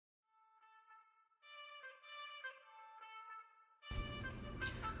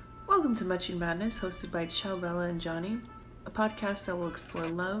Welcome to Matching Madness, hosted by Chow Bella and Johnny, a podcast that will explore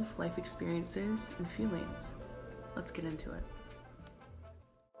love, life experiences, and feelings. Let's get into it.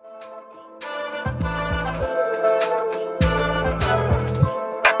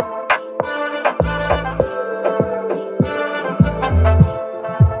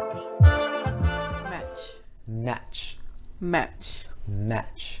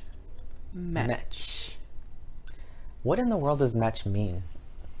 Match. What in the world does match mean?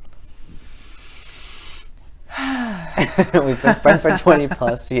 We've been friends for 20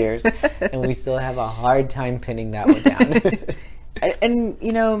 plus years and we still have a hard time pinning that one down. and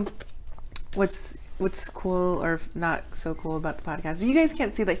you know what's cool or not so cool about the podcast, you guys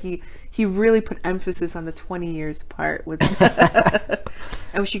can't see that he really put emphasis on the 20 years part with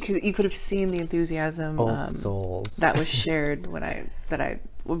I wish you could have seen the enthusiasm Old souls that was shared when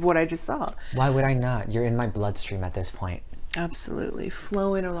what I just saw. Why would I not? You're in my bloodstream at this point. Absolutely.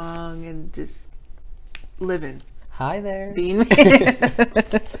 Flowing along and just living. Hi there. Being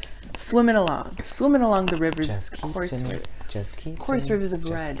swimming along the rivers. Just keep swimming. Just keep course swimming. rivers of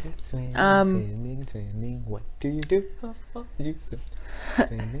Just red. keep swimming, swimming. What do you do? You swim.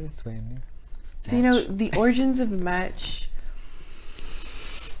 Swimming. So, you know, the origins of match,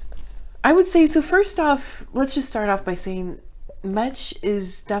 I would say, so first off, let's just start off by saying match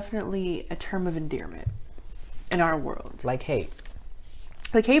is definitely a term of endearment in our world. Like, hey.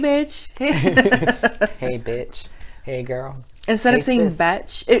 Like, hey, bitch. Hey, Hey, bitch. Hey, girl. Instead of Hey, saying sis.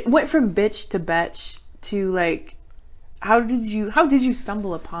 betch, it went from bitch to betch to like, how did you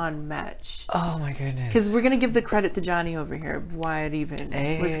stumble upon match? Oh my goodness. Because we're going to give the credit to Johnny over here of why it even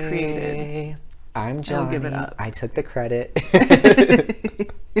was created. Hey, I'm Johnny. I'll give it up. I took the credit.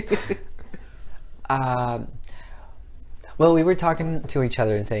 Well, we were talking to each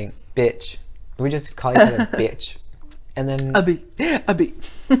other and saying, bitch. We just call each other bitch. And then A B.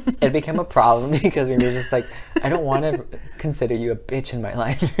 it became a problem because we were just like, I don't want to consider you a bitch in my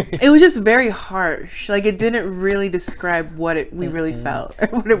life. It was just very harsh. Like, it didn't really describe what we really felt or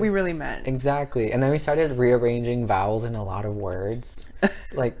what we really meant. Exactly. And then we started rearranging vowels in a lot of words.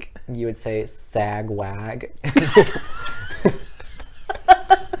 Like, you would say sag, wag.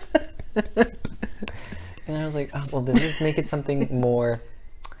 And I was like, oh, well, does this make it something more,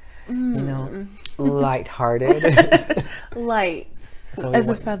 you know, lighthearted? Light. So we As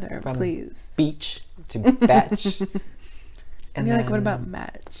a went feather, from please. Beach to betch. And you're like, what about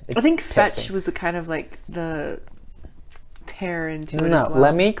match? I it's think fetch pissing. was the kind of like the tear into it No, as well.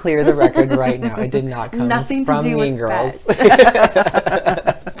 let me clear the record right now. It did not come Nothing to from do Mean with Girls.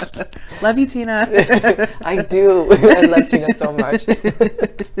 Love you, Tina. I do. I love Tina so much.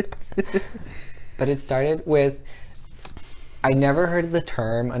 But it started with, I never heard the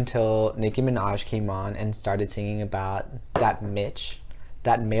term until Nicki Minaj came on and started singing about that Mitch,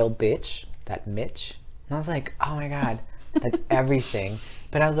 that male bitch, that Mitch. And I was like, oh my God, that's everything.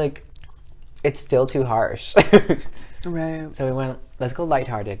 But I was like, it's still too harsh. Right. So we went, let's go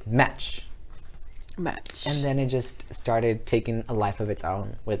lighthearted, match. Match. And then it just started taking a life of its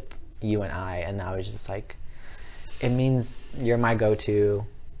own with you and I. And I was just like, it means you're my go-to.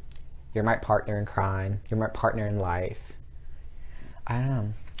 You're my partner in crime. You're my partner in life. I don't know.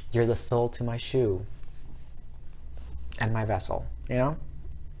 You're the soul to my shoe. And my vessel. You know?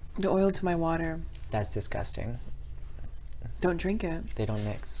 The oil to my water. That's disgusting. Don't drink it. They don't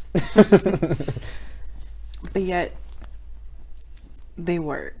mix. But yet, they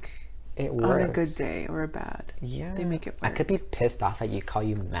work. It works. On a good day or a bad. Yeah. They make it I work. could be pissed off that you call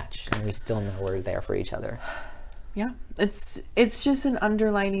you match. And we still know we're there for each other. Yeah. It's just an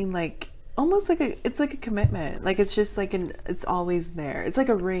underlining, like, almost like it's like a commitment. Like, it's just like it's always there. It's like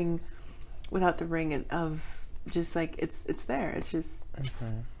a ring without the ring of just like, it's there. It's just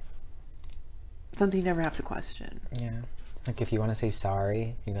something you never have to question. Yeah. Like if you want to say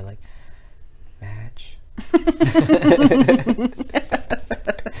sorry, you go like, match.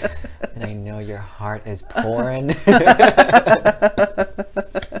 And I know your heart is pouring.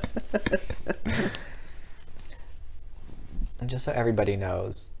 And just so everybody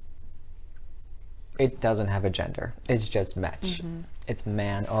knows, it doesn't have a gender. It's just match. It's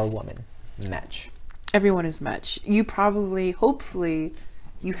man or woman. Match. Everyone is match. You probably, hopefully,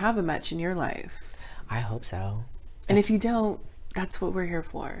 you have a match in your life. I hope so. And if you don't, that's what we're here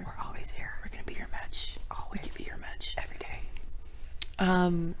for. We're always here. We're gonna be your match. Always. We can be your match. Every day.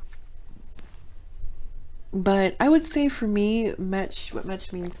 But I would say for me, match, what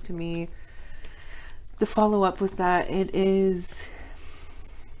match means to me, the follow up with that, it's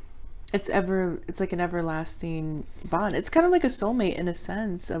like an everlasting bond. It's kind of like a soulmate in a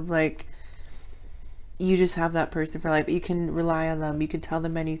sense of like, you just have that person for life. You can rely on them. You can tell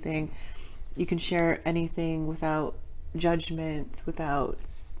them anything. You can share anything without judgment, without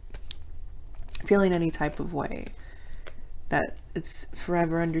feeling any type of way. That it's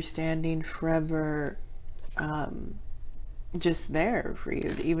forever understanding, forever just there for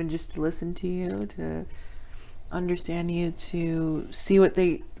you, even just to listen to you, to understand you, to see what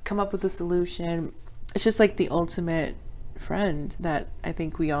they come up with a solution. It's just like the ultimate friend that I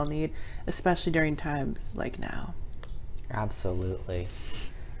think we all need, especially during times like now. Absolutely.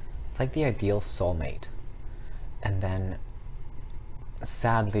 It's like the ideal soulmate. And then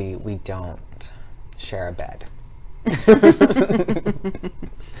sadly we don't share a bed.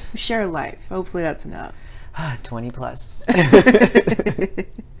 We share life. Hopefully that's enough. 20 plus.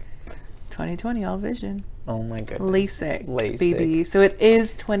 2020 all vision. Oh my goodness. LASIK, baby. So it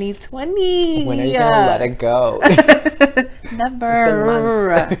is 2020. When are you gonna let it go?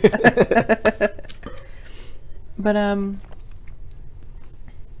 Never. But and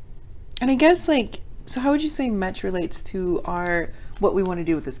I guess, like, so how would you say Metch relates to what we want to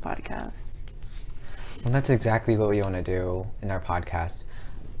do with this podcast? Well, that's exactly what we want to do in our podcast.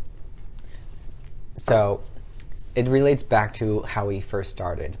 So it relates back to how we first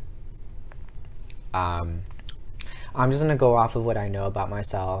started. I'm just gonna go off of what I know about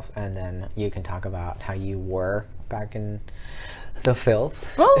myself, and then you can talk about how you were back in the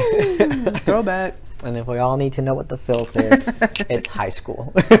filth. Oh, throwback. And if we all need to know what the filth is, it's high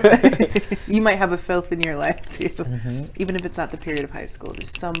school. You might have a filth in your life too, even if it's not the period of high school.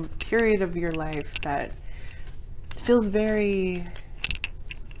 There's some period of your life that feels very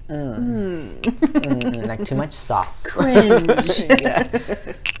like too much sauce. Cringe. Yeah.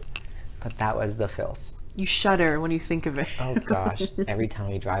 But that was the filth. You shudder when you think of it. Oh gosh, every time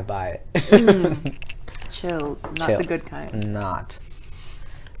we drive by it. Chills, not the good kind. Not.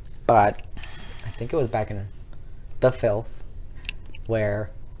 But I think it was back in the filth where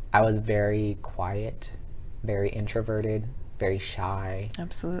I was very quiet, very introverted, very shy.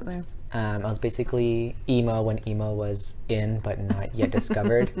 Absolutely. I was basically emo when emo was in but not yet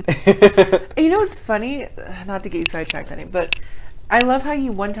discovered. You know what's funny? Not to get you sidetracked, honey, but I love how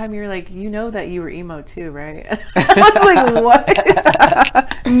one time you were like, you know that you were emo too, right? I was like,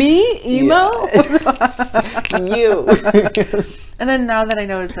 what? Me? Emo? Yeah. You. And then now that I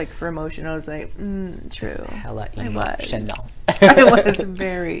know it's like for emotion, I was like, true. Hella emotional. I was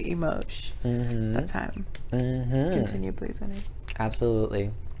very emotional that time. Continue, please, honey.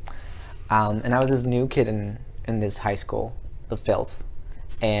 Absolutely. And I was this new kid in this high school, the filth.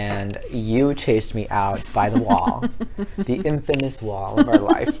 And you chased me out by the wall, the infamous wall of our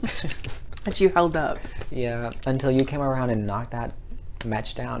life. That you held up. Yeah, until you came around and knocked that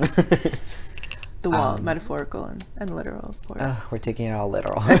match down. The wall, metaphorical and literal, of course. We're taking it all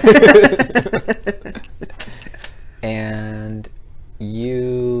literal. And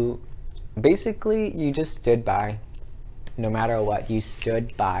you just stood by, no matter what, you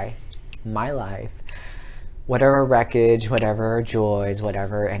stood by my life. Whatever wreckage, whatever joys,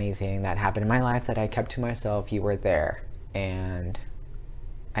 whatever anything that happened in my life that I kept to myself, you were there. And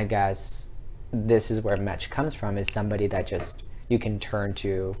I guess this is where Metch comes from, is somebody that just you can turn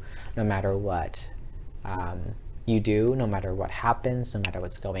to no matter what you do, no matter what happens, no matter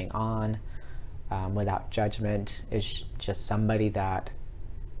what's going on, without judgment. Is just somebody that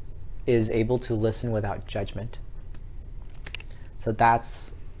is able to listen without judgment. So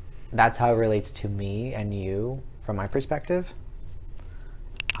that's how it relates to me and you from my perspective.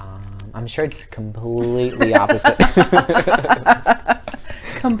 I'm sure it's completely opposite.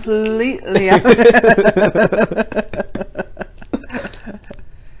 Completely opposite.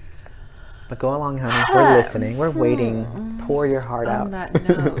 But go along, honey. We're listening. We're waiting. Pour your heart out. On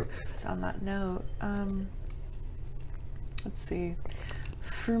that note, let's see.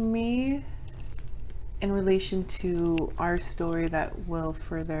 For me, in relation to our story that will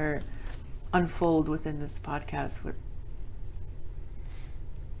further unfold within this podcast with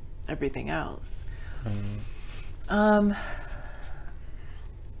everything else.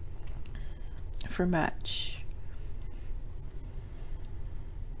 For Metch.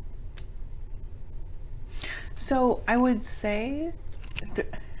 So I would say,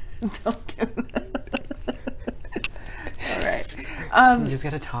 don't give all right. You just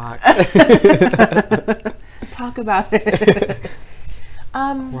gotta talk. Talk about it.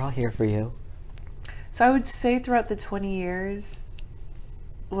 We're all here for you. So I would say throughout the 20 years,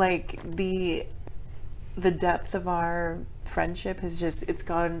 like the depth of our friendship it's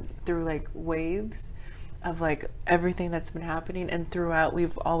gone through like waves of like everything that's been happening, and throughout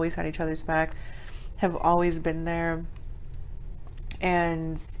we've always had each other's back, have always been there,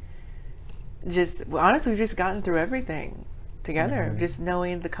 and just honestly, we've just gotten through everything together. Just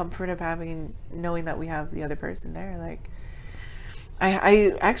knowing the comfort of knowing that we have the other person there. Like,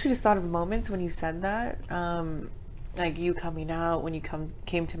 I actually just thought of moments when you said that, like you coming out when you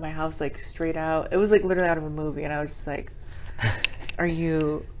came to my house, like straight out. It was like literally out of a movie, and I was just like, "Are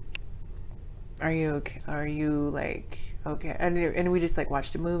you okay? Are you like okay?" And we just like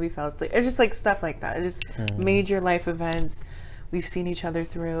watched a movie, fell asleep. It's just like stuff like that. It's just major life events we've seen each other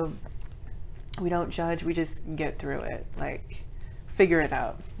through. We don't judge. We just get through it. Like, figure it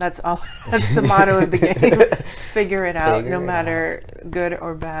out. That's all. That's the motto of the game. Figure it out. No matter good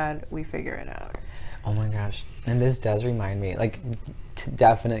or bad, we figure it out. Oh my gosh. And this does remind me, like,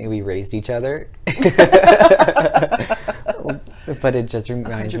 definitely we raised each other. But it just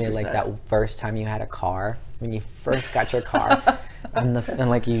reminds 100%. Me of like that first time you had a car, when you first got your car, and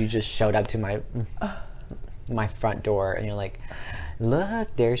like you just showed up to my front door, and you're like,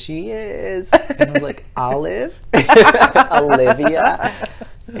 "Look, there she is." And I was like, "Olive?" Olivia.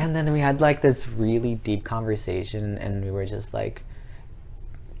 And then we had like this really deep conversation, and we were just like,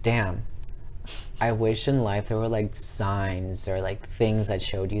 damn, I wish in life there were like signs or like things that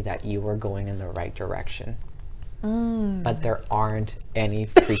showed you that you were going in the right direction. But there aren't any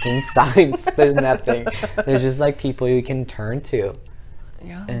freaking signs. There's nothing. There's just like people you can turn to.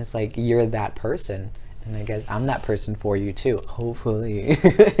 Yeah. And it's like, you're that person. And I guess I'm that person for you too, hopefully.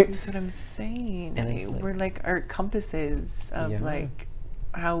 That's what I'm saying. And we're like our compasses of like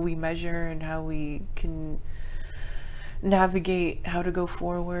how we measure and how we can navigate how to go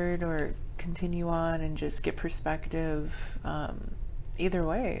forward or continue on and just get perspective. Either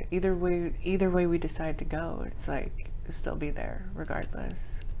way we decide to go, it's like we'll still be there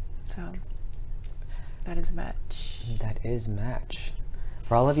regardless. So that is match. That is match.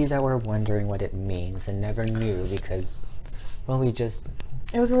 For all of you that were wondering what it means and never knew because, well, we just...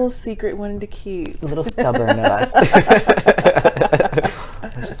 It was a little secret we wanted to keep. A little stubborn of us. I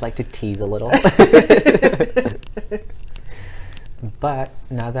just like to tease a little. But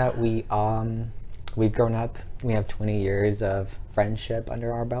now that we've grown up, we have 20 years of friendship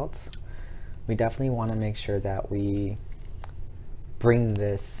under our belts, we definitely want to make sure that we bring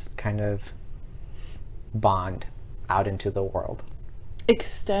this kind of bond out into the world.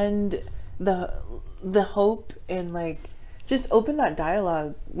 Extend the hope and like just open that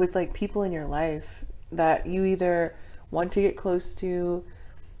dialogue with like people in your life that you either want to get close to,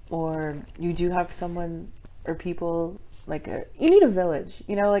 or you do have someone or people like you need a village,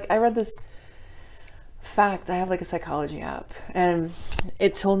 you know. Like I read this fact, I have like a psychology app, and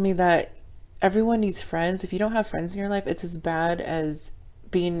it told me that everyone needs friends. If you don't have friends in your life, it's as bad as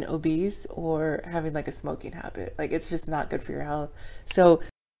being obese or having like a smoking habit. Like it's just not good for your health. So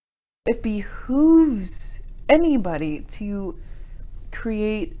it behooves anybody to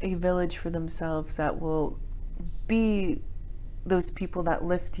create a village for themselves that will be those people that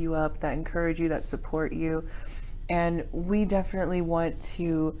lift you up, that encourage you, that support you. And we definitely want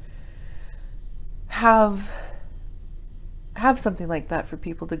to have something like that for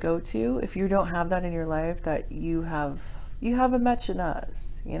people to go to. If you don't have that in your life, that you have a match in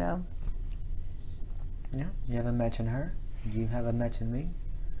us, you know? Yeah, you have a match in her. You have a match in me.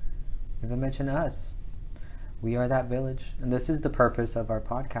 You have a match in us. We are that village. And this is the purpose of our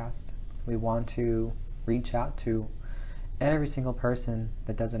podcast. We want to reach out to every single person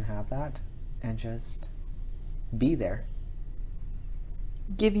that doesn't have that and just be there.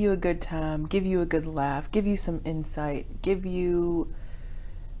 Give you a good time, give you a good laugh, give you some insight, give you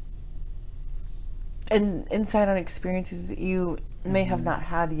an insight on experiences that you may have not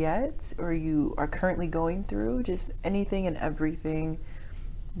had yet or you are currently going through. Just anything and everything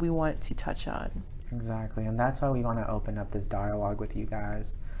we want to touch on. Exactly, and that's why we want to open up this dialogue with you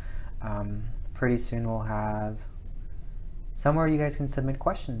guys. Pretty soon we'll have somewhere you guys can submit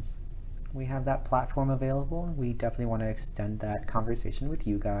questions. We have that platform available. We definitely want to extend that conversation with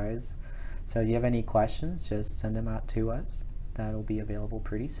you guys. So if you have any questions, just send them out to us. That'll be available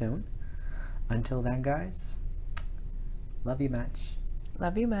pretty soon. Until then, guys, love you, Match.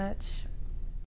 Love you, Match.